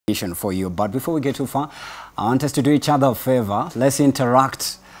for you. But before we get too far, I want us to do each other a favor. Let's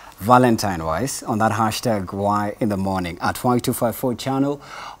interact Valentine-wise on that hashtag Why in the Morning at Y254 channel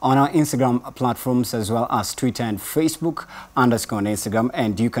on our Instagram platforms as well as Twitter and Facebook _ Instagram.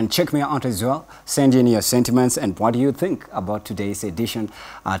 And you can check me out as well. Send in your sentiments and what do you think about today's edition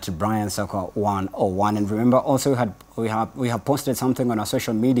at Brian Sakwa 101. And remember also we have posted something on our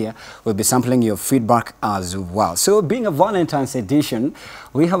social media. We'll be sampling your feedback as well. So being a Valentine's edition,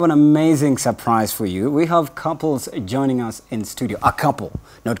 we have an amazing surprise for you. We have couples joining us in studio. A couple,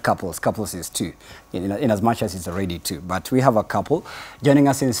 not couples. Couples is two, in as much as it's already two. But we have a couple joining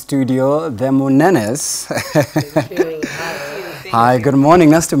us in studio, the Munenes. Hi, good morning.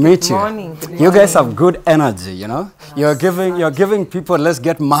 Nice to meet you. Good morning. You guys have good energy, you know. You're giving people let's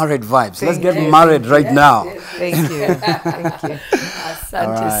get married vibes. Let's get married right now. Thank you. Thank you.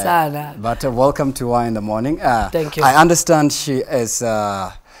 Asante sana. But welcome to Why in the Morning. Thank you. I understand she is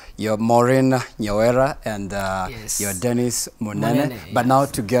your Maureen Nyawera and Yes. your Dennis Munene. Munene, but yes. now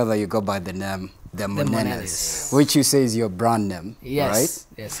together you go by the name the Munenes, which you say is your brand name, Yes. right?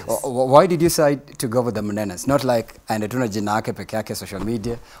 Yes. Why did you decide to go with the Munenes? Not like anatuna jina yake peke yake social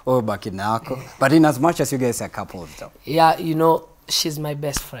media or bakina yako, but in as much as you guys are couples though. Yeah, you know, she's my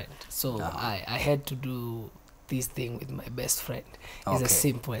best friend. So I had to do this thing with my best friend. It's as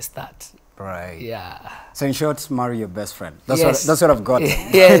simple as that. Right. Yeah. So in short, marry your best friend. That's Yes. that's what I've got.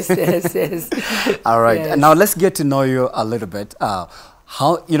 Yes, yes, yes. All right. Yes. And now let's get to know you a little bit.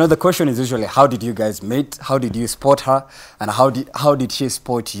 How, you know, the question is usually, how did you guys meet? How did you spot her? And how did she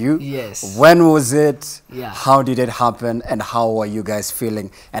spot you? Yes. When was it? Yeah. How did it happen? And how were you guys feeling?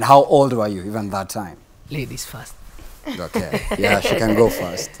 And how old were you even that time? Ladies first. Okay. Yeah, she can go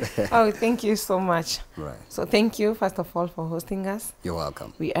first. Oh, thank you so much. Right. So thank you, first of all, for hosting us. You're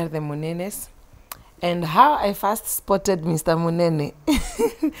welcome. We are the Munenes. And how I first spotted Mr. Munene,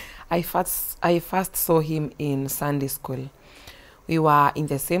 I first saw him in Sunday school. We were in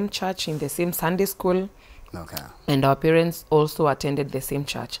the same church, in the same Sunday school. Okay. And our parents also attended the same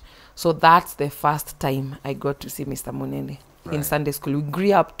church. So that's the first time I got to see Mr. Munene in Sunday school. We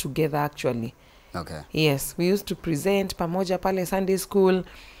grew up together, actually. Okay. Yes, we used to present pamoja pale Sunday school.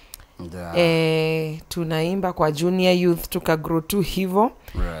 Tunaimba kwa junior youth, tukagrow tu hivo.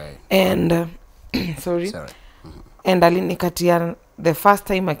 Right. And sorry. And alinikatia the first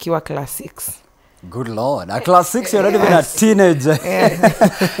time akiwa class 6. Good Lord. At class 6, you're not even a teenager.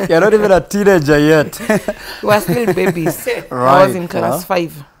 You're not even a teenager yet. We were still babies. Right. I was in class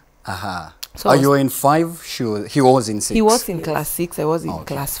 5. So you were in 5, he was in 6. He was in class 6, I was in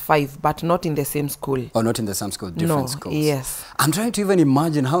class 5, but not in the same school. Oh, not in the same school, different schools. Yes. I'm trying to even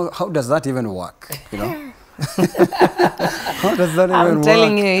imagine how does that even work, you know? How does that even work? I'm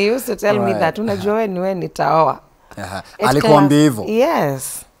telling you, he used to tell me that, unajua wewe ni wewe nitaoa. Alikuambia hivyo?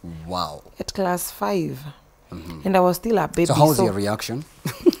 Yes. Wow. At class 5. And I was still a baby. So how was your reaction?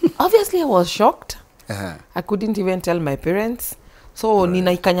 Obviously, I was shocked. I couldn't even tell my parents. So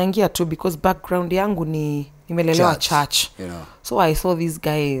ninaikanyangia tu because background yangu nimelelewa church. You know. So I saw this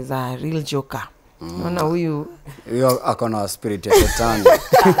guy is a real joker. Unaona huyu akona spirit ya shetani.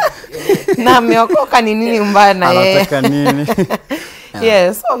 Na ameokoka ni nini mbaya na yeye? Anataka nini?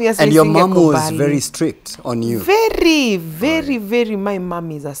 Yes, obviously. And your mom was very strict on you. Very, very, very. My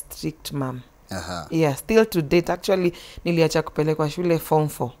mom is a strict mom. Yeah, still to date. Actually, niliacha kupelekwa shule form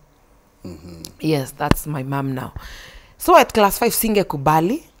 4. Yes, that's my mom now. So at class 5,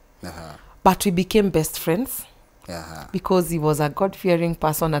 singekubali. But we became best friends. Because he was a God-fearing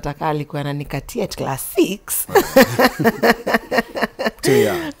person. Ataka alikuwa ananikatia at class 6. Too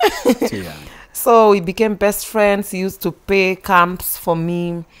young. Too young. So we became best friends. He used to pay camps for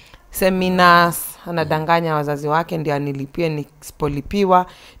me, seminars. Anadanganya wazazi wake ndio anilipie, nisipolipiwa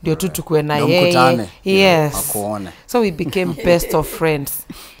ndio tu tukue na yeye. Yes. So we became best of friends.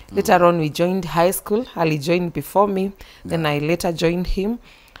 Later on we joined high school. Ali joined before me. Then I later joined him.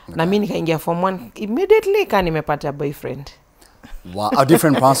 Na mimi nikaingia form 1 immediately kana nimepata boyfriend. Wow, a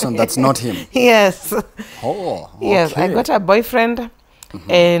different person that's not him. Yes. Oh, okay. Yes, I got a boyfriend.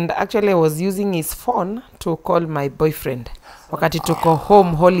 And actually I was using his phone to call my boyfriend wakati tuko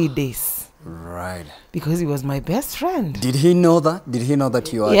home holidays. Right. Because he was my best friend. Did he know that? Did he know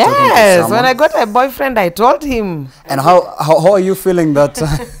that you are talking to someone? Yes, when I got a boyfriend, I told him. And how are you feeling that?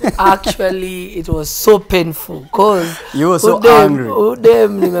 Actually, it was so painful because you were so angry.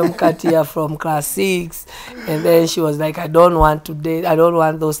 Nimemkatia from class 6, and then she was like, I don't want to date, I don't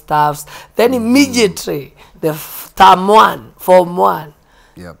want those stuffs. Then immediately, the form 1,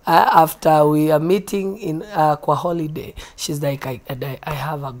 Yep. After we are meeting in kwa holiday, she's like, I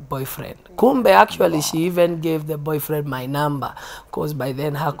have a boyfriend. Kumbe, actually, she even gave the boyfriend my number, because by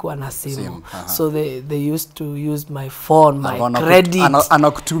then hakuwa na simu. So they used to use my phone, my credit.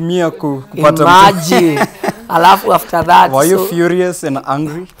 Anakutumia kupata. Imagine. Alafu after that. Were you furious and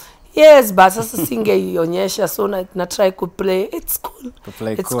angry? Yes, but sasa singeionyesha, so na try to play. It's cool.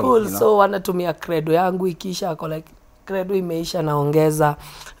 It's cool. You know? So wanatumia credo yangu ikisha, ako like, credo imeisha naongeza.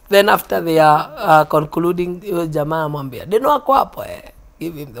 Then after they are concluding, jamaa amwambia, "Deno wako hapo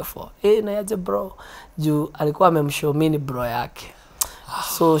give him the phone." Nayaje bro. Juu alikuwa amemshow mini bro yake.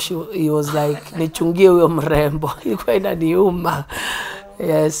 So he was like, nichungie huyo mrembo. Ilikuwa inaniuma.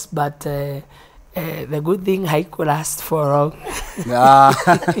 Yes, but the good thing haiku last for long.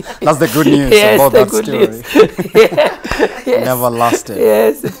 That's the good news about that story. Yes. Never lasted.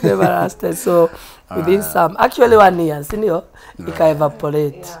 Yes, it never lasted. So within some, actually 1 year, senior, it can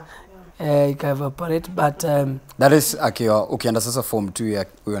evaporate. It can evaporate, but that is ukienda sasa form 2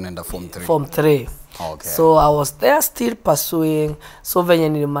 huyo anaenda form 3. Form 3. Okay. So I was there still pursuing. So venye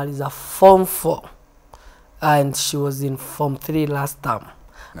nilimaliza form 4, and she was in form 3 last term.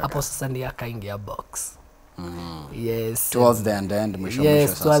 Hapo sasa ndiye akaingia box. Yes. Towards the end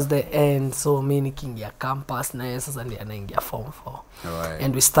yes, towards the end. So mimi nikiingia campus na yeye sasa ndiye anaingia form 4. Right.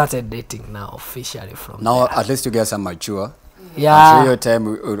 And we started dating now officially from now there. At least you guys are mature. Yeah. I'm sure your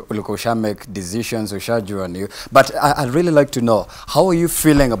time ulikuwa make decisions ushajua you. But I'd really like to know, how are you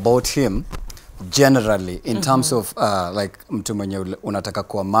feeling about him generally in terms of like mtu mwenye unataka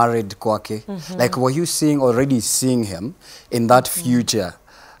kuwa married kwake? Like, were you already seeing him in that future?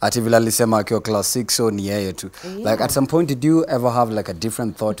 Ati vile alisema akiwa class 6, so ni yeye tu. Like, at some point, did you ever have like a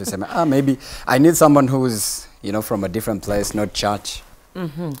different thought to say, maybe I need someone who's, you know, from a different place, not church?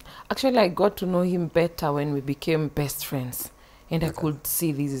 Actually, I got to know him better when we became best friends. And I could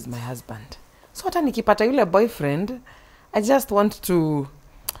see this is my husband. So hata nikipata yule boyfriend, I just want to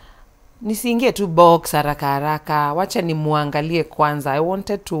nisiingie tu box haraka haraka, wacha nimuangalie kwanza. I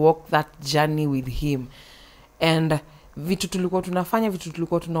wanted to walk that journey with him. And vitu tulikuwa tunafanya, vitu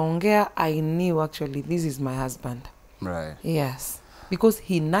tulikuwa tunaongea, I knew actually this is my husband. Right. Yes. Because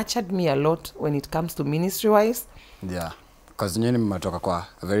he nurtured me a lot when it comes to ministry-wise. Yeah. Because nyinyi mmetoka kwa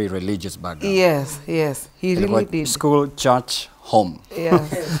a very religious background. Yes. He really did. School, church, home. Yes.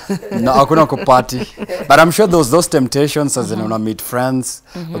 No, hakuna kupati. But I'm sure those temptations as you meet friends,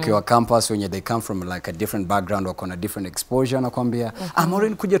 okay, wa campus when they come from like a different background or on a different exposure, nakwambia, I'm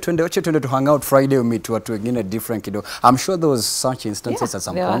already kuja twende to hang out Friday or meet watu wengine different kido. I'm sure there was such instances at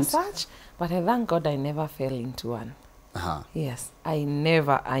some point. There were such, but I thank God I never fell into one. Yes, I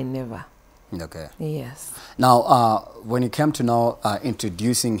never. Okay. Yes. Now, when you came to now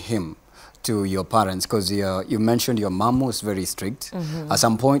introducing him to your parents, because you mentioned your mom was very strict. At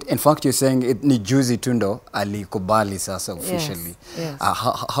some point, in fact, you're saying it ni juzi tundo alikubali sasa officially. Yes.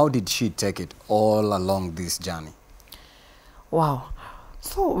 How did she take it all along this journey? Wow.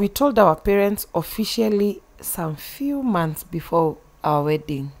 So we told our parents officially some few months before our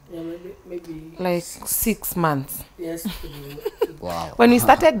wedding. Yeah, maybe like 6 months. Yes. Wow. When we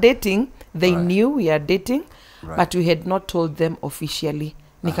started dating, they knew we are dating, but we had not told them officially.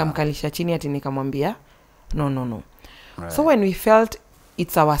 Nikamkalisha chini ati nikamwambia, no. So when we felt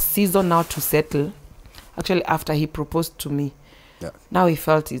it's our season now to settle, actually after he proposed to me, now we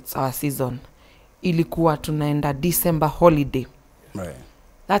felt it's our season. Ilikuwa tunaenda December holiday. Right.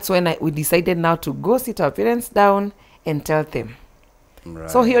 That's when we decided now to go sit our parents down and tell them.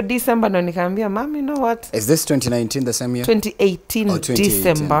 Right. So here December ndo nikamwambia, Mom, you know what? Is this 2019 the same year? 2018,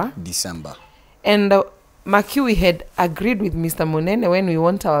 2018 December. And Maki, we had agreed with Mr. Munene when we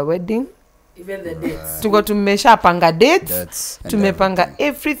want our wedding. Even the dates. Tuko tumeshapanga dates. Tumepanga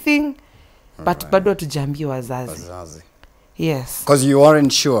everything. But bado tujambie wazazi. Yes. Because you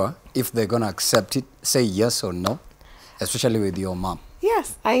aren't sure if they're going to accept it, say yes or no, especially with your mom.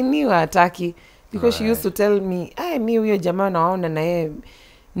 Yes, I knew hataki. Because she used to tell me, mi huyo jamaa naona na yeye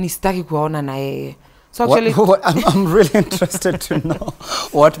nisitaki kuona na yeye. So actually I'm really interested to know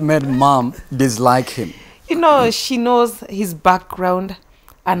what made mom dislike him. You know, she knows his background,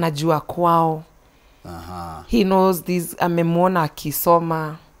 anajua kwao. He knows this, amemwona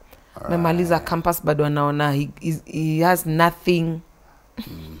akisoma. Memaliza campus bado anaona he has nothing.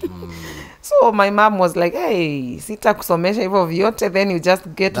 So my mom was like, hey, sita kusomesha hivyo vyote, then you just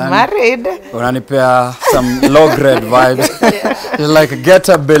get married. Unanipea some low grade vibes. You're like, get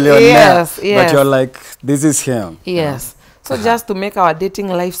a billionaire. Yes. But you're like, this is him. Yes. So just to make our dating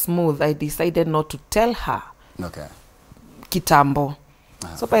life smooth, I decided not to tell her. Okay. Kitambo.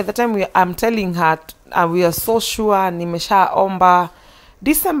 So by the time I'm telling her, we are so sure, nimesha omba,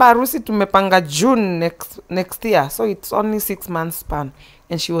 December harusi tumepanga June next year, so it's only 6 months span.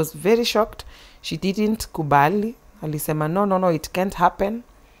 And she was very shocked. She didn't kubali. Alisema no, it can't happen.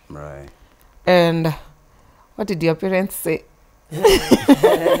 Right. And what did your parents say?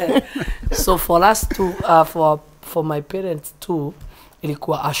 So for us too, for my parents too,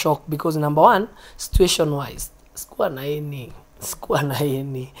 ilikuwa a shock because number one, situation wise, sikuwa na any.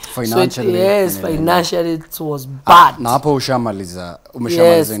 Financially, so yes, financially it was bad. Na hapo umeshamaliza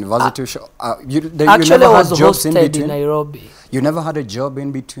university. You actually, never I was had jobs in hosted between? in Nairobi. You never had a job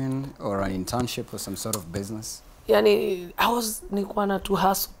in between or an internship or some sort of business? Yani, nilikuwa na to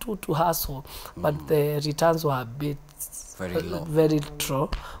hustle, but the returns were a bit very low. Very true,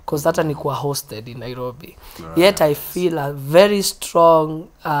 because hata nilikuwa hosted in Nairobi. Right. Yet I feel a very strong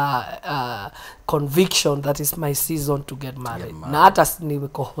conviction that is my season to get married. Na hata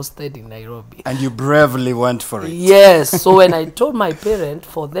niko hosted in Nairobi. And you bravely went for it. Yes. So when I told my parents,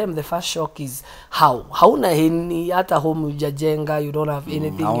 for them the first shock is how? Hauna heni, hata home ujajenga, you don't have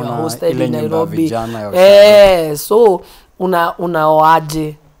anything, you are hosted in Nairobi. So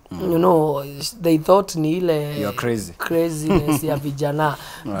unaoaje? You know, they thought ni ile you're crazy. Craziness ya vijana.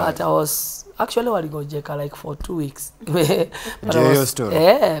 Right. But I was actually waligojeka like for 2 weeks. But your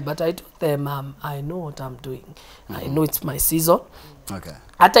story. But I told them, I know what I'm doing. I know it's my season. Okay.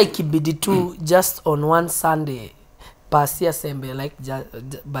 Hata ikibidi tu just on one Sunday pasia sembe like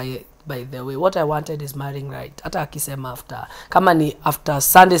by the way, what I wanted is marrying right. Hata akisema kama ni after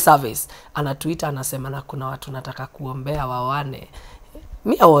Sunday service, anatweet anasema na kuna watu nataka kuombea wawane.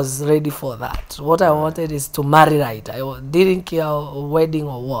 Me, I was ready for that. What I wanted is to marry right. I didn't care wedding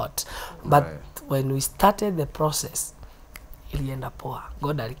or what. But when we started the process, ilienda poa.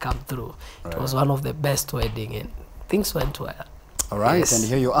 God had come through. It was one of the best wedding and things went well. All right, yes. And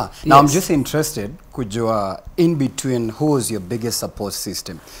here you are. Now I'm just interested, kujua in between, who was your biggest support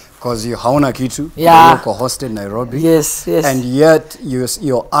system? Because you hauna kitu, yeah. You co-hosted Nairobi. Yes. And yet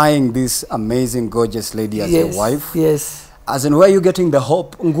you're eyeing this amazing, gorgeous lady as your wife. Yes. As in, where are you getting the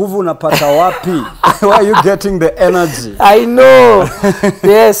hope? Nguvu unapata wapi? Where are you getting the energy? I know.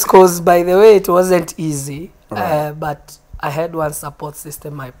 Yes, because by the way, it wasn't easy. Right. But I had one support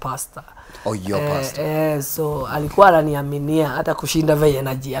system, my pastor. Oh, your pastor. So alikuwa ananiaminia hata kushinda vile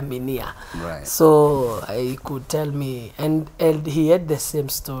najiaminia. Right. So I could tell me, and he had the same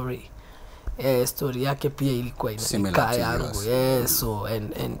story. Story yake pia ilikuwa inakaa yangu. So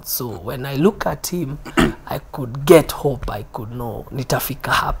so when I look at him, I could get hope. I could know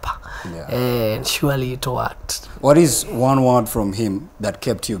nitafika hapa. And surely it worked. What is one word from him that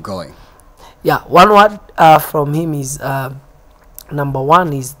kept you going? Yeah, one word from him is number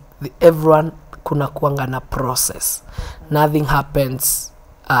one is everyone kuna kuanga na process. Nothing happens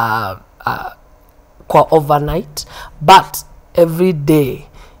kwa overnight, but every day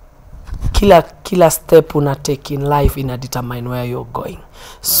kila step una take in life ina determine where you're going.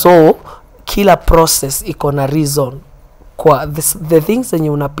 So kila process iko na reason kwa the things zenye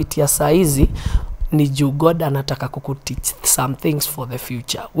unapitia saizi ni juu God anataka kukuteach some things for the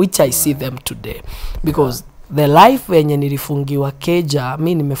future, which I see them today, because the life wenye nilifungiwa keja,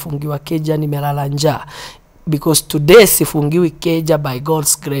 mimi nimefungiwa keja, nimelala njaa, because today sifungiwi keja by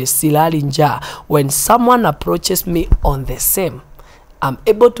God's grace, silali njaa. When someone approaches me on the same, I'm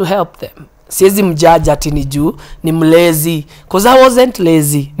able to help them. Siezi mjaja ati ni juu ni mlezi, because I wasn't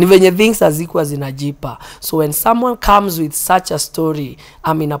lazy, ni venye things hazikuwa zinajipa. So when someone comes with such a story,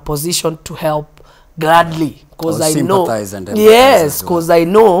 I'm in a position to help gladly, because I know, yes, because I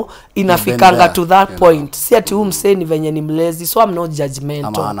know inafikanga to that point. Si ati msee ni venye ni mlezi, so I'm not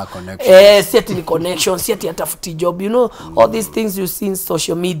judgmental. Si ati ni connection, si ati atafuti job, you know, all these things you see in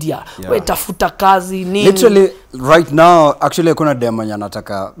social media. We tafuta kazi nini. Literally right now, actually kuna demo nya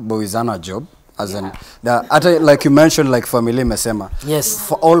nataka boyzana job. As in, like you mentioned, like family mesema. Yes.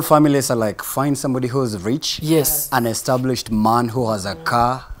 For all families are like, find somebody who's rich. Yes. An established man who has a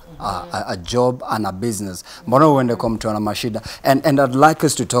car, a job and a business. Mbona uende kwa mtu ana mashida. And I'd like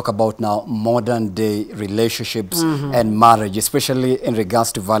us to talk about now modern day relationships and marriage, especially in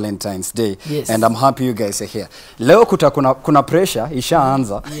regards to Valentine's Day. Yes. And I'm happy you guys are here. Leo kuna pressure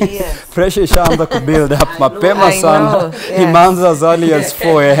ishaanza. Yes. Pressure ishaanza ku build up mapema sana. Imeanza as early as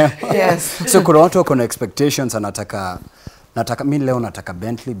 4 a.m. Yes. So kuna watu wako na expectations, nataka mimi leo nataka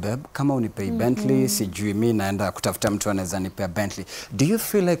Bentley babe, kama unipei Bentley sijui mimi naenda kutafuta mtu anaweza nipea Bentley. Do you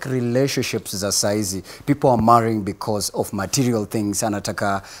feel like relationships za saizi, people are marrying because of material things,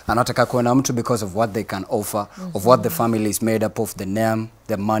 anataka kuwa na mtu because of what they can offer, of what the family is made up of, the name,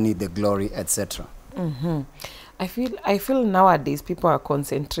 the money, the glory, etc. I feel nowadays people are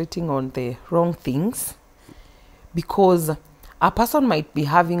concentrating on the wrong things, because a person might be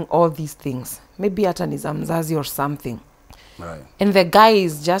having all these things, maybe hata ni za mzazi or something, right, and the guy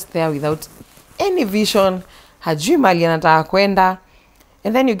is just there without any vision, hajui mali anataka kwenda,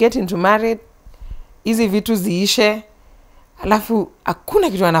 and then you get into married, hizi vitu ziishe, alafu hakuna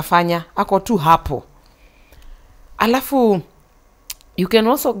kitu anafanya, ako tu hapo. Alafu you can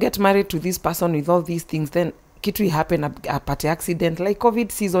also get married to this person with all these things, then kitu happen, apate accident, like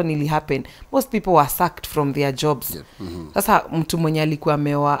COVID season ili happen. Most people were sacked from their jobs. Sasa mtu mwenye alikuwa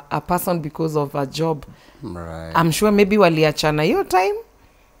ameoa a person because of a job, right, I'm sure maybe waliachana hiyo time.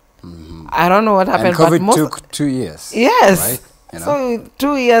 I don't know what happened, and COVID but most took 2 years. Yes, right? You know? So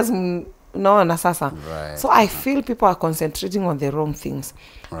 2 years no na sasa, right. So I feel people are concentrating on the wrong things,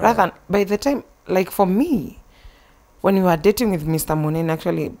 right, rather than by the time, like for me, when we were dating with Mr. Munene,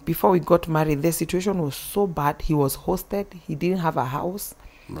 actually before we got married, the situation was so bad. He was hosted, he didn't have a house.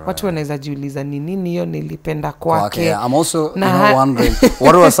 right. Watu wanaweza jiuliza ni nini hiyo nilipenda kwake. Yeah, I'm also wondering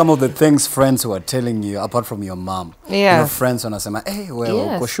what were some of the things friends were telling you apart from your mom? Yeah. You know, friends wanasema, hey, well,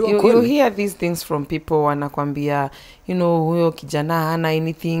 Yes, sure, you hear these things from people, wanakwambia, you know, huyo kijana hana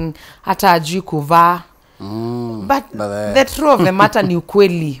anything, hata ajui kuvaa. But the truth of the matter ni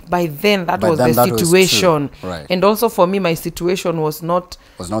ukweli. By then that was the situation. Right. And also for me, my situation was not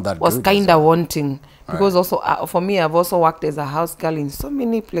that was good, kind of wanting. Because right. also for me, I've also worked as a house girl in so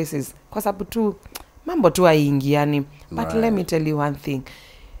many places. Kwa sababu tu mambo tu haingiani. But right. let me tell you one thing.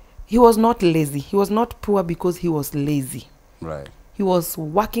 He was not lazy. He was not poor because he was lazy. Right. He was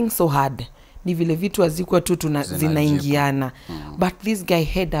working so hard. Ni vile vitu hazikuwa tu zinaingiana. But this guy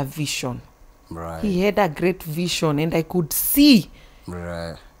had a vision. Right. He had a great vision, and I could see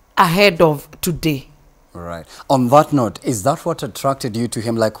right. ahead of today. Right. On that note, is that what attracted you to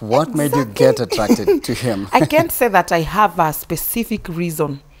him? Like, what made you get attracted to him? I can't say that I have a specific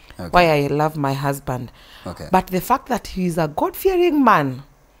reason why I love my husband. Okay. But the fact that he is a God-fearing man,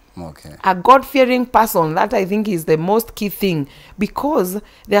 okay, a God-fearing person, that I think is the most key thing. Because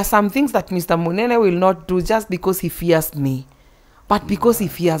there are some things that Mr. Munene will not do just because he fears me. But because he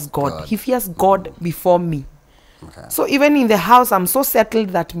fears God. He fears God before me. Okay. So even in the house, I'm so settled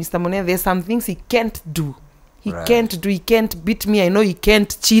that Mr. Munene, there's some things he can't do. He can't do. He can't beat me. I know he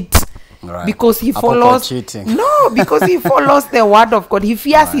can't cheat. Right. Because he follows... cheating. No, because he follows the word of God. He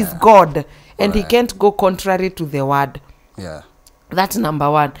fears his God. And he can't go contrary to the word. Yeah. That's number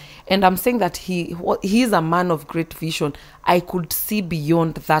one. And I'm saying that he is a man of great vision. I could see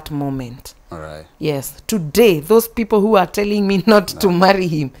beyond that moment. All right. Yes. Today, those people who are telling me not to marry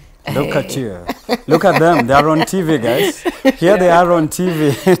him. Look at you. Look at them. They are on TV, guys. Here they are on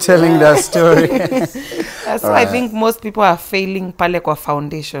TV telling their story. So I think most people are failing pale kwa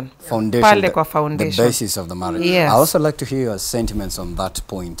foundation. Pale kwa foundation. The basis of the marriage. Yes. I also like to hear your sentiments on that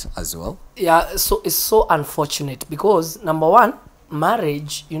point as well. Yeah, so it's so unfortunate because, number one,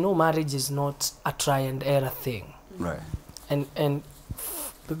 marriage, you know, marriage is not a try and error thing. Right. And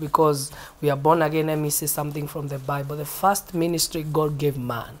because we are born again, let me say something from the Bible. The first ministry God gave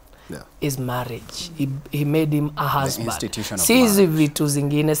man is marriage. He made him a husband. The institution of si hizi vitu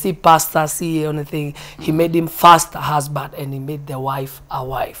zingine, si pastor, si anything. He made him first a husband and he made the wife a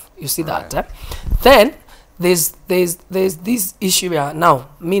wife. You see that? Eh? Then there's this issue here. Now,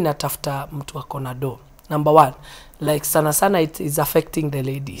 mi natafuta mtu akona do. Number one, like sana it is affecting the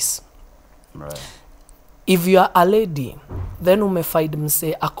ladies. Right. If you are a lady, then umefind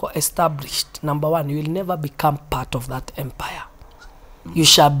mse ako established. Number one, you will never become part of that empire. You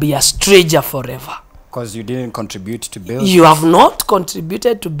shall be a stranger forever. Because you didn't contribute to build You have not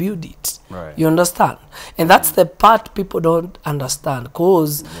contributed to build it. Right. You understand? And that's the part people don't understand.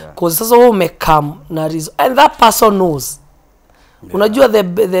 Because sasa umekam na reason. And that person knows. Yeah. Unajua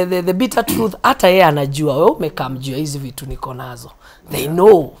the bitter truth, hata yeye anajua wewe umekamjua hizi vitu niko nazo. They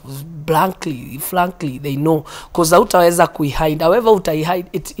know frankly they know, because hautaweza kuihide. However utahide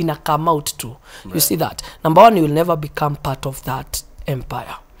it ina come out too. You see that? Number one, you will never become part of that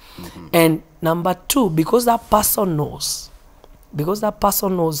empire. And number two, because that person knows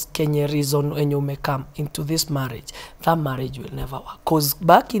kenye reason when you may come into this marriage, that marriage will never work. Because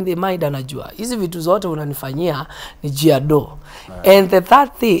back in the mind anajua hizi vitu zote unanifanyia ni jiado. And the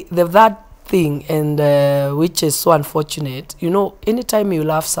third thing and which is so unfortunate, you know, anytime you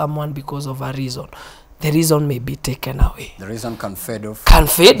love someone because of a reason, the reason may be taken away. The reason can fade off.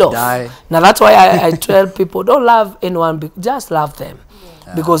 Die. Now that's why I tell people, don't love anyone, just love them.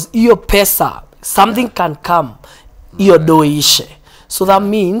 Because iyo pesa, something can come, iyo do ishe. So that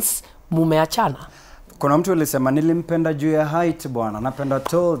means mumeachana. Kuna mtu alisema nilimpenda juu ya height bwana, napenda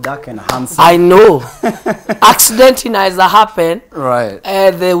tall, dark and handsome. I know. Accident inaweza happen. Right.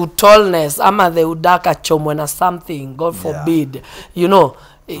 The tallness ama the udaka chomwe na something, God forbid. You know,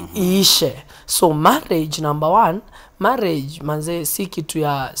 iishe. So marriage, number one, marriage manze si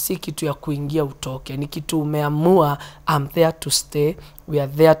kitu ya kuingia utoke. Ni kitu umeamua, I'm there to stay. We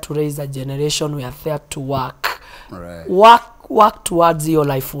are there to raise a generation. We are there to work. Right. Work towards your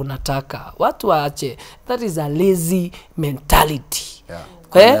life unataka. Watu waache. That is a lazy mentality.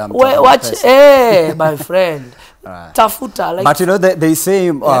 Yeah. Watch, my friend. Right. Tafuta like. But you know they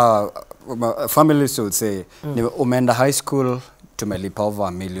say families would say umeenda high school tumelipa over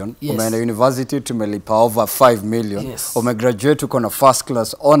 $1 million. Yes. Umeenda university tumelipa over $5 million. Yes. Umegraduate uko na first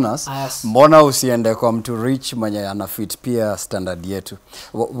class honors. Yes. Mbona usiende kwa mtu rich mwenye anafit pia standard yetu?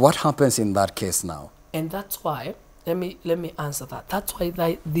 What happens in that case now? And that's why let me answer that. That's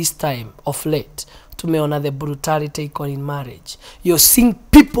why this time of late tumeona the brutality icon in marriage. You're seeing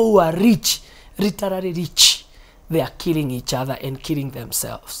people who are rich, literally rich, they are killing each other and killing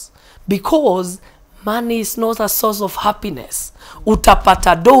themselves because money is not a source of happiness.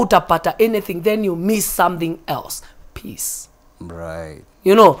 Utapata do, utapata anything, then you miss something else. Peace. Right.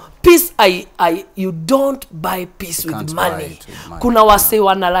 You know, peace, you don't buy peace with money. Kuna wase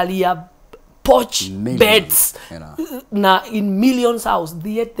wanalalia porch beds, you know, na in millions house,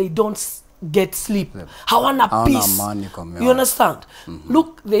 yet they don't get sleep. Hawana peace. You understand?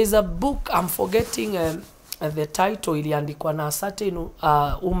 Look, there's a book, I'm forgetting the title, iliandikwa na certain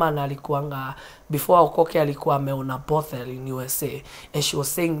woman alikuanga before okoke alikuwa ameona brothel in USA, and she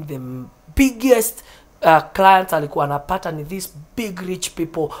was saying the biggest clients alikuwa anapata ni these big rich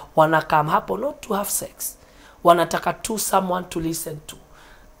people wana come hapo not to have sex, wanataka to someone to listen to.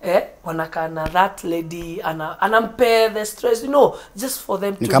 Wanaka na that lady anampe the stress, you know, just for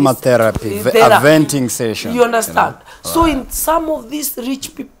them to become a therapy, a venting session. You understand? You know? So in some of these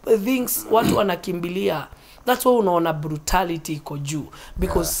rich people things watu wanakimbilia, that's why unaona brutality iko juu,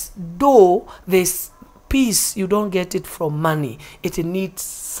 because though there's peace, you don't get it from money, it needs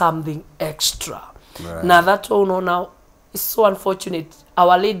something extra. Right. Now that's why unaona it's so unfortunate,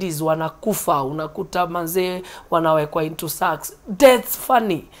 our ladies wanakufa, unakuta manze wanawekwa into sacks. That's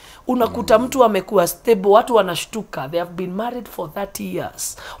funny. Unakuta mtu amekuwa stable, watu wanashtuka, they have been married for 30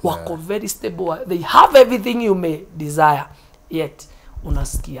 years, wako very stable, they have everything you may desire, yet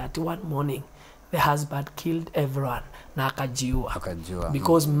unasikia at one morning the husband killed everyone na akajiua.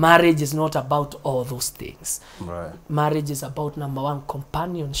 Because marriage is not about all those things. Right. Marriage is about, number one,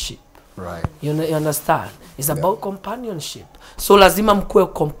 companionship. Right. You understand? It's about companionship. So lazima mkue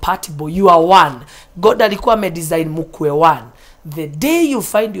compatible. You are one. God alikuwa amedesign mkue one. The day you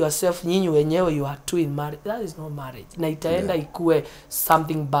find yourself nyinyi wenyewe you are two in marriage, that is not marriage. Na itaenda ikue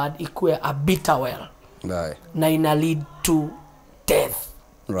something bad, ikue a bitter well. Right. Na ina lead to death.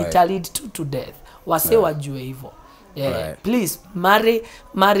 Right. Ita lead to death. Wase wajue hivyo. Yeah. Right. Please marry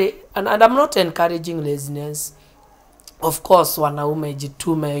and I'm not encouraging laziness. Of course, wanaume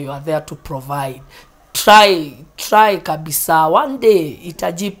jitume, you are there to provide. Try kabisa. One day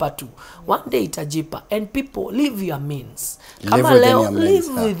itajipa tu. One day itajipa. And people, live your means. Kama leo, live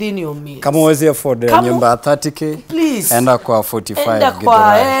within your means. Kama uwezi afford nyumba ya 30k, please. Enda kwa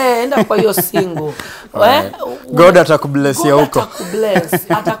 45. Enda kwa hiyo single. Right. God atakubless ya huko.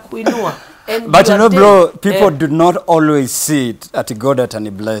 Atakuinua. But you know, bro, people do not always see it at God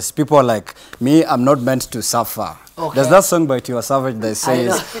atani bless. People are like, me, I'm not meant to suffer. Okay. There's that song by Tiwa Savage that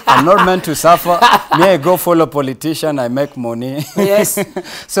says, I'm not meant to suffer. Me, I go follow politician, I make money. Yes.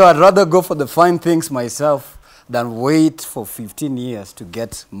 So I'd rather go for the fine things myself than wait for 15 years to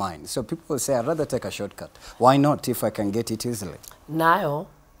get mine. So people will say, I'd rather take a shortcut. Why not if I can get it easily? Now,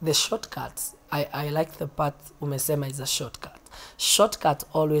 the shortcuts, I like the part umesema is a shortcut. Shortcut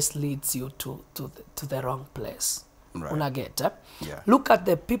always leads you to the wrong place. Right. Unaget, Yeah. Look at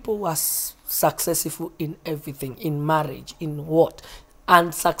the people who are successful in everything, in marriage, in what?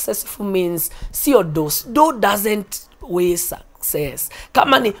 And successful means sio dos. Do doesn't weigh success.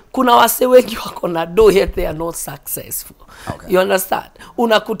 Kama ni kuna wase wengi wako na do yet they are not successful. Okay. You understand?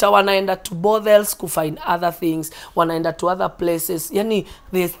 Unakuta wanaenda to brothels to find other things, wanaenda to other places. Yani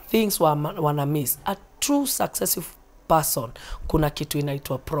there's things wana miss. A true successful person kuna kitu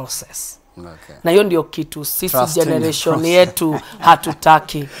inaitwa process. Okay. Na hiyo ndio kitu sisi Trusting generation yetu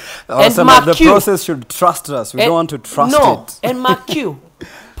hatutaki. And the process should trust us. We don't want to trust it. And mark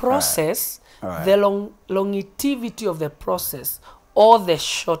process, Right. the longevity of the process or the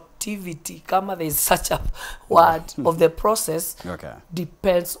shortivity, kama there is such a word, of the process,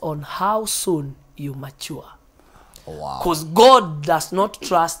 depends on how soon you mature. Wow. Because God does not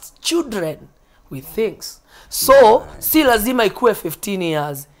trust children with things. So si lazima ikuwe 15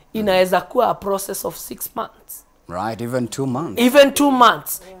 years, inaweza kuwa a process of 6 months. Right, even 2 months. Even 2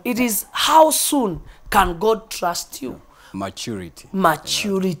 months. It is how soon can God trust you? Maturity.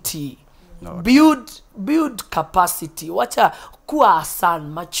 Maturity. No. Build capacity. Wacha kuwa a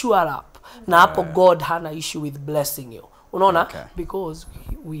son, mature up. Na hapo God hana issue with blessing you. Unaona? Because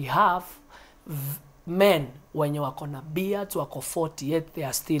we have men wenye wako na beards wako 40 yet they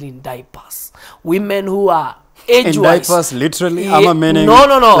are still in diapers. Women who are age-wise. In diapers, literally? I'm meaning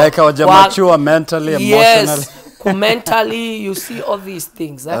no. like mature mentally, emotionally. Mentally, you see all these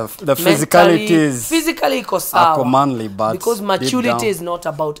things. The physicality is physically iko sawa. Manly, but because maturity is not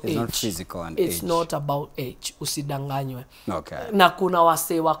about age. It's not physical and it's age. not about age. Usidanganywe. Okay. Na kuna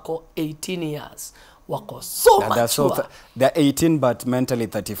wase wako 18 years. Wako so mature. They're 18 but mentally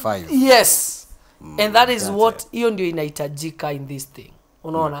 35. Yes. And that is what hiyo ndio inahitajika in this thing.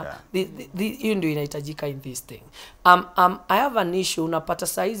 Unaona? Hiyo ndio inahitajika in this thing. I have an issue. Unapata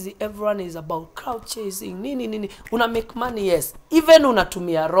saizi everyone is about crowd chasing. Nini. Una make money, yes. Even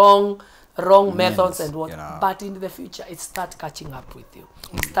unatumia wrong methods and what. But in the future, it start catching up with you.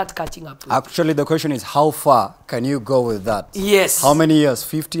 Actually, the question is, how far can you go with that? Yes. How many years?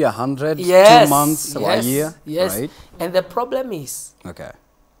 50, 100, yes. 2 months, or a year? Yes. Right? And the problem is,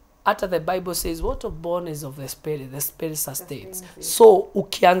 after the Bible says, what of born is of the Spirit sustains. So,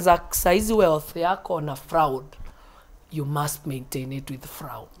 ukianza saizi wealth yako na fraud, you must maintain it with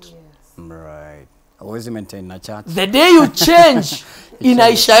fraud. Yes. Right. Always maintain na church. The day you change,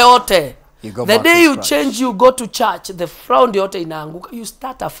 inaisha yote. The day you change, you go to church, the fraud yote inaanguka. You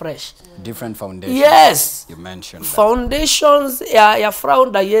start afresh. Different foundations. Yes. You mentioned that. Foundations ya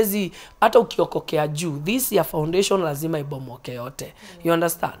fraud haiwezi hata ukiokokea juu. This ya foundation lazima ibomoke yote. You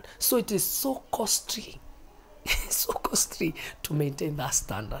understand? So it is so costly. So costly to maintain that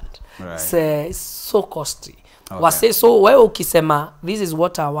standard. Right. It's so costly. Wase, so wewe ukisema, this is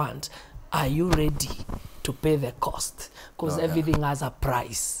what I want, are you ready to pay the cost? Because everything has a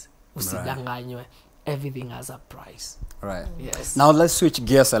price. Usidanganywe. Everything has a price. Right. Yes. Now let's switch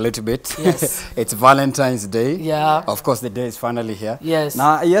gears a little bit. Yes. It's Valentine's Day. Yeah. Of course, the day is finally here. Yes.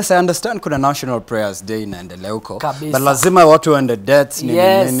 Now, yes, I understand kuna National Prayers Day inaendelea huko. Kabisa. But lazima watu waende dates nini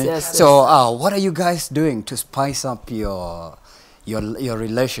Yes, nini. yes, So, what are you guys doing to spice up your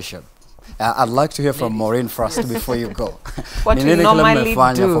relationship? I'd like to hear from Maureen first before you go. What we normally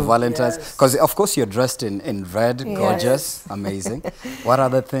do. For Valentine's? Because, of course, you're dressed in red, gorgeous, amazing. What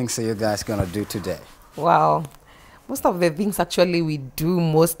other things are you guys going to do today? Wow. Most of the things actually we do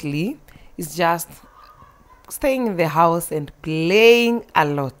mostly is just staying in the house and playing a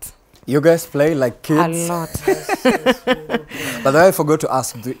lot. You guys play like kids? A lot. But then I forgot to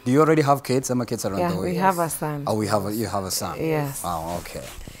ask, do you already have kids? How many kids are on the way? Yeah, we have a son. Oh, you have a son? Yes. Oh, okay.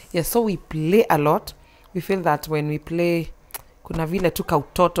 Yes, so we play a lot. We feel that when we play, kuna vile tu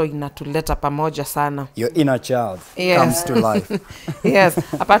kautoto inatuleta pamoja sana. Your inner child comes to life. Yes.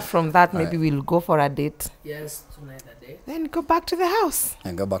 Apart from that, maybe we'll go for a date. Yes, tonight a date. Then go back to the house.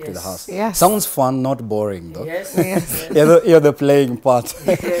 And go back to the house. Yes. Sounds fun, not boring though. Yes. Yes. You're the playing part.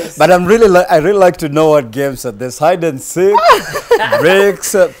 Yes. But I really like to know what games are this. Hide and seek,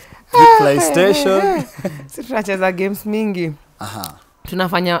 bricks, PlayStation. Si tunacheza games mingi. Aha.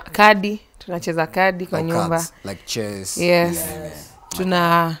 Tunafanya kadi, tunacheza kadi kwa nyumba. Cards, like chess. Yes.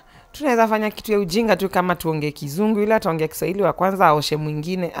 Tunaweza fanya kitu ya ujinga tu kama tuongee Kizungu, ila tuongee Kiswahili wa kwanza aoshe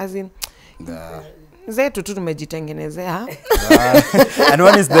mwingine. As in zetu tu tumejitengenezea. And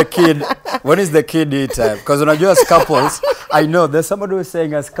when is the kid time? Because unajua as couples, I know there's somebody who's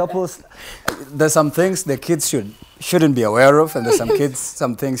saying as couples there's some things the kids shouldn't be aware of, and there's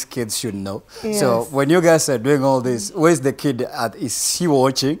some things kids should know. Yes. So when you guys are doing all this, where's the kid at? Is he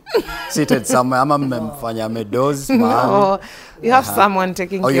watching? Seated somewhere? Ama mmemfanya medoz? No, you have someone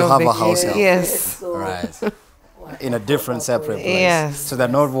taking care of the kid. Oh, you have a house help. Yes. Right. In a different, separate place. Yes. So they're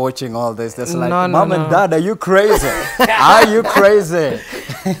not watching all this. They're like, no, Mom and Dad, are you crazy? Are you crazy?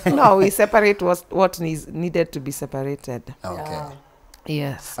 No, we separate what is needed to be separated. Okay.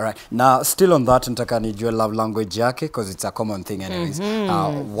 Yes. All right. Now, still on that, nitaka nijue love language yake, because it's a common thing anyways.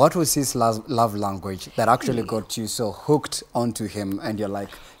 What was his love language that actually got you so hooked onto him, and you're like,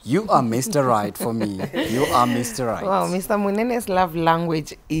 you are Mr. Right for me. You are Mr. Right. Well, Mr. Munenes' love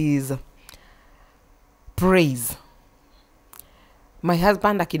language is praise. My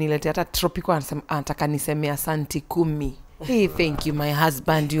husband akiniletea hata tropical anataka niseme asante kumi. Hey, thank you, my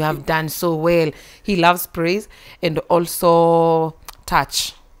husband. You have done so well. He loves praise and also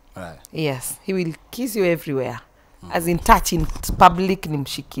touch. Right. Yes, he will kiss you everywhere. as in touch in public,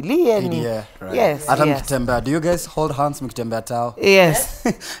 nimshikilie ni. Yeah, right. Yes, Hata yes. mkitembea, do you guys hold hands mkitembea tao? Yes.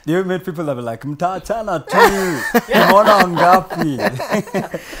 Do you meet people that be like, mtaachana tu, umeona wangapi?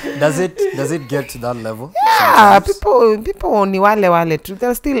 Does it get to that level? Yeah, people ni wale too.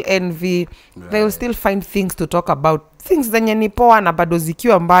 They'll still envy. Right. They'll still find things to talk about. Things zenye ni poa na bado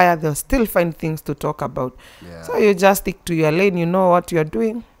zikiwa mbaya, they'll still find things to talk about. Yeah. So you just stick to your lane, you know what you're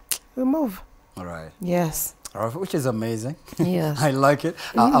doing, you move. All right. Yes. Which is amazing. Yes. I like it.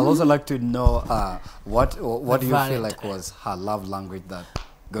 I'd also like to know what do you feel like was her love language that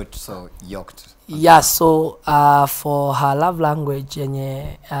got so yoked? Yeah, so for her love language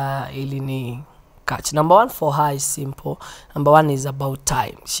yenye ilini catch. Number one for her is simple. Number one is about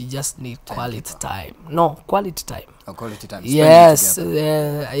time. She just need quality time. No, quality time. Oh, quality time. Yes.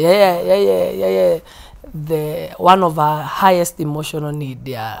 Yeah. The one of her highest emotional need,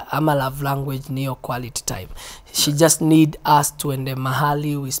 ama love language ni your quality time. She just need us to ende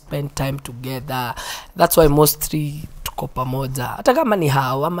mahali, we spend time together. That's why most three tuko pamoja. Hata kama ni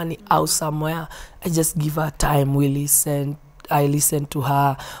how, ama ni out somewhere, I just give her time, I listen to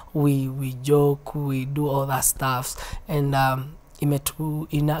her, we joke, we do all that stuff, and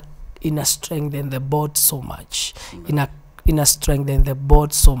ina strengthen the bond so much. Ina strengthen the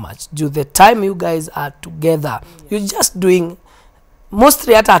bond so much. The time you guys are together, you're just doing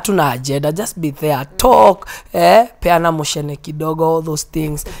mostly hata hatuna agenda, just be there, talk, peana moshene kidogo, all those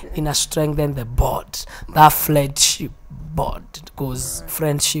things. Ina strengthen the bond, that friendship bond, because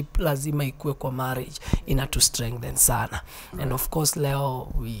friendship lazima ikue kwa marriage, ina to strengthen sana. And of course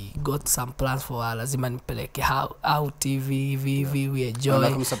leo we got some plans for her, lazima nipeleke out TV, we enjoy.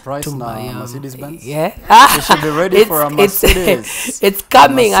 Like surprise na Mercedes Benz. Yeah. You should be ready for a Mercedes. It's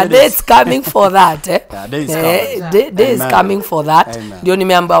coming, and it's coming for that. Yeah, day is coming. Day is coming for that. Ndio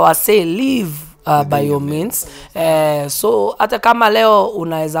nimeamba wase live by your means. So hata kama leo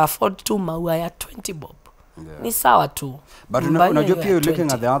unaweza afford tu maua ya 20 bob. Yeah. Ni sawa tu. But unajua pia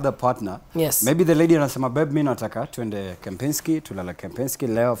looking at the other partner, yes. Maybe the lady anasema babe mimi nataka tuende Kempinski, tulala Kempinski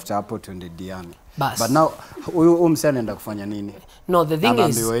leo, after hapo tuende Diani. But now huyu msanii anaenda kufanya nini? No, the thing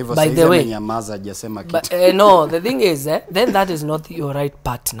is, by the way, nyamaza hajasema kitu. But no, the thing is, then that is not your right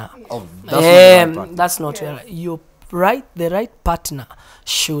partner. Oh, that's not the right partner. That's not your right. The right partner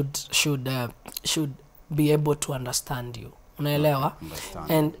should be able to understand you. Unaelewa?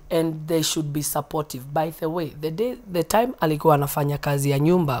 And they should be supportive. By the way, the time alikuwa anafanya kazi ya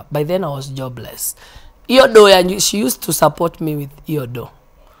nyumba, by then I was jobless. Iodo, she used to support me with Iodo.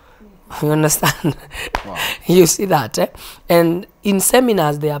 You understand? Wow. You see that, eh? And in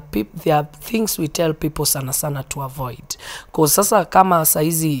seminars there are things we tell people sana to avoid. Because sasa kama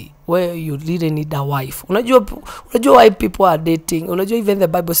saizi where you really need a wife. Unajua why people are dating. Unajua even the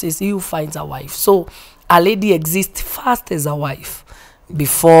Bible says he who finds a wife. So a lady exists first as a wife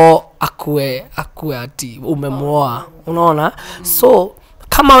before akue ati umemuoa. Unaona? So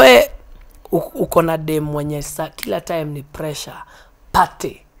kama we uko na dem mwenye kila time ni pressure,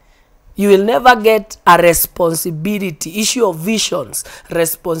 party, you will never get a responsibility, issue of visions,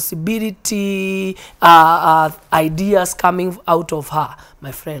 responsibility, ideas coming out of her.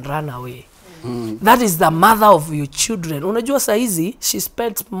 My friend, run away. That is the mother of your children. Unajua saizi, she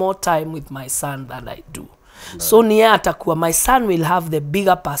spends more time with my son than I do. Right. So niya atakuwa, my son will have the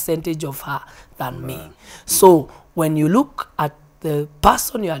bigger percentage of her than me. So when you look at the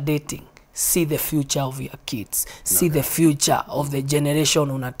person you are dating, see the future of your kids, see the future of the generation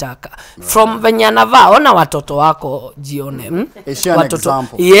unataka. From venye anavaa, ona watoto wako jione. Is she an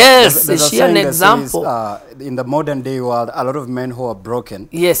example? Yes, is she an example? In the modern day world, a lot of men who are broken,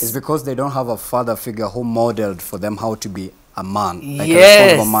 yes, is because they don't have a father figure who modeled for them how to be a man, like yes,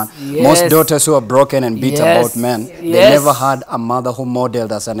 a responsible man. Yes. Most daughters who are broken and beat about men, they never had a mother who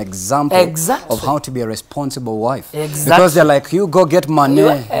modeled as an example of how to be a responsible wife. Because they're like, you go get money,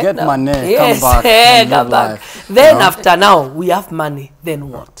 yes, come back, come back. Then after now, we have money, then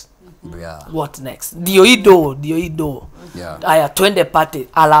what? Yeah. What next? Dio ido. Yeah. Aya, twende party,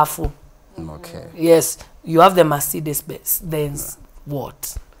 alafu. Okay. Yes, you have the Mercedes Benz, then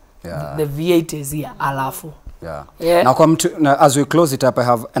what? Yeah. The V8 is here, alafu. Yeah. Now as we close it up,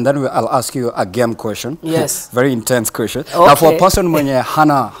 and then I'll ask you a game question. Yes. Very intense question. Okay. Now for a person mwenye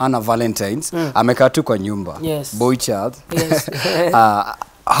hana Valentines, amekaa tu kwa nyumba, yes, boy child, yes.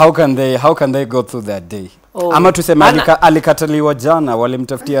 how can they go through that day? Ama tuseme alikataliwa jana,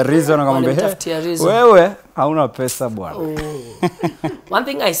 walimtafutia reason, akamwambia wewe hauna pesa bwana. One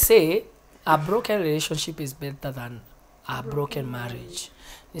thing I say, a broken relationship is better than a broken marriage.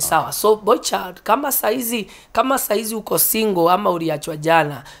 Ni sawa. So boy child, kama saizi uko single ama uliachwa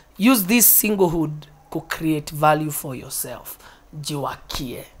jana, use this singlehood create value for yourself.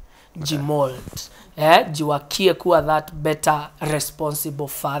 Jiwakie, jimold, jiwakie kuwa that better responsible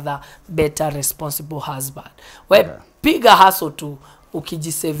father, better responsible husband. Piga hustle tu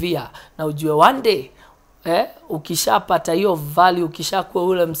ukijisevia na ujue one day ukishapata hiyo value, ukishakuwa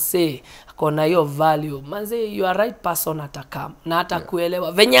ule msee akona hiyo value, manze you are right person atakam na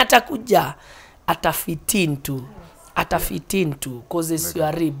atakuelewa venye atakuja, atafitin tu cause it's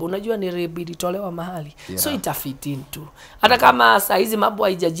your rib. Unajua ni rib ilitolewa mahali, so itafitin tu hata kama saa hizi mambo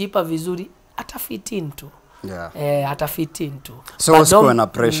haijajipa vizuri, atafitin tu. Atafitin tu, so asikuwe na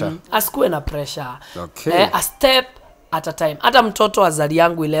pressure. Asikuwe na pressure. Okay. A step at a time. Hata mtoto azali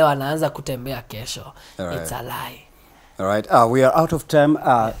yangu leo anaanza kutembea kesho. It's a lie. All right. We are out of time.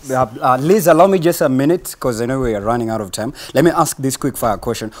 Liz, allow me just a minute because I know we are running out of time. Let me ask this quick fire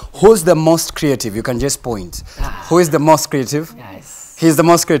question. Who's the most creative? You can just point. Who is the most creative? Yes. He's the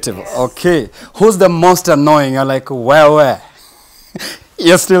most creative. Yes. Okay. Who's the most annoying? You're like, where?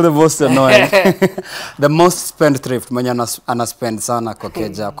 You're still the most annoying. The most spendthrift. Mwenye anaspend sana kwa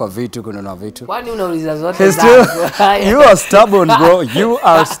keja, kwa vitu, kununua vitu. Kwani unauliza zote You are stubborn, bro. You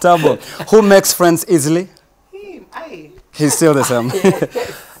are stubborn. Who makes friends easily? He's still the same.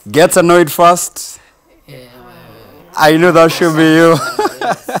 Gets annoyed fast. I know that should be you.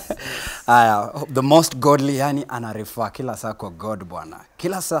 The most godly, yani anarifa kila saa kwa God bwana.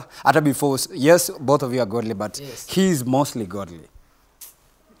 Kila saa, hata before, yes, both of you are godly, but he's mostly godly.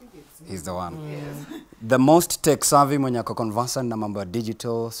 He's the one. The most tech savvy mwenye ako conversant na mambo ya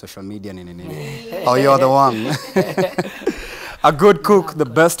digital, social media, nini. Oh, you're the one. A good cook, the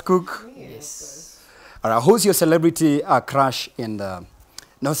best cook. All right, who's your celebrity crush in the...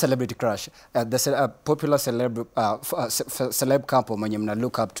 No celebrity crush. The popular celeb couple mwenye mna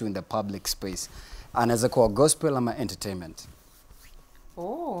look up to in the public space. Anaweza kuwa gospel ama entertainment.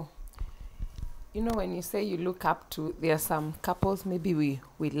 Oh. You know, when you say you look up to, there are some couples, maybe we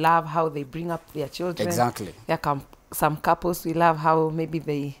love how they bring up their children. Exactly. There are some couples we love how maybe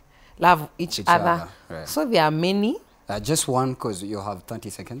they love each other. Right. So there are many. Just one, because you have 30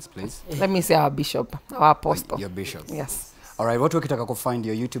 seconds, please. Let me say our bishop, our apostle. Your bishop. Yes. All right, watu wakitaka ku find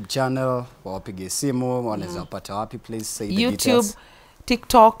your YouTube channel, wapige simu, wanaweza pata wapi, please say the YouTube, details.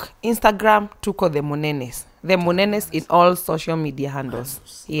 TikTok, Instagram, tuko the Munenes. The Munenes in all social media handles.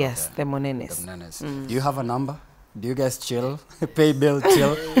 Yes, okay. The Munenes. The Munenes. Do you have a number? Do you guys chill? Pay bill,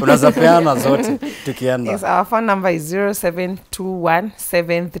 chill? Unazapeana zote tukienda. Yes, our phone number is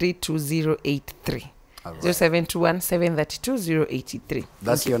 0721-732083. Right. 0721-732-083.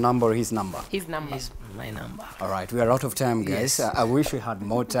 That's your number or his number? His number. My number. All right, we are out of time, guys. I wish we had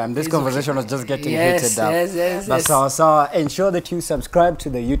more time. This conversation was just getting heated up. But so ensure that you subscribe to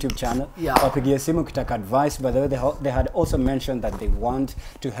the YouTube channel. Wapigie simu kitaka advice. By the way, they had also mentioned that they want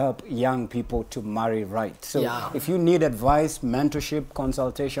to help young people to marry right. So if you need advice, mentorship,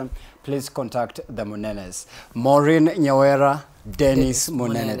 consultation, please contact the Munenes. Maureen Nyawera, Dennis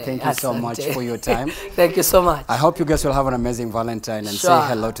Munene, thank you so much for your time. Thank you so much. I hope you guys will have an amazing Valentine and say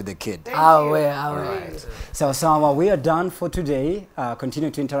hello to the kid. I will. Right. So we are done for today. Continue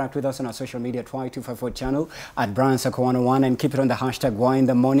to interact with us on our social media, Y254 channel at Brian Sakwa 101, and keep it on the hashtag Why in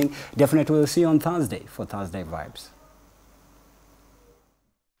the Morning. Definitely we'll see you on Thursday for Thursday Vibes.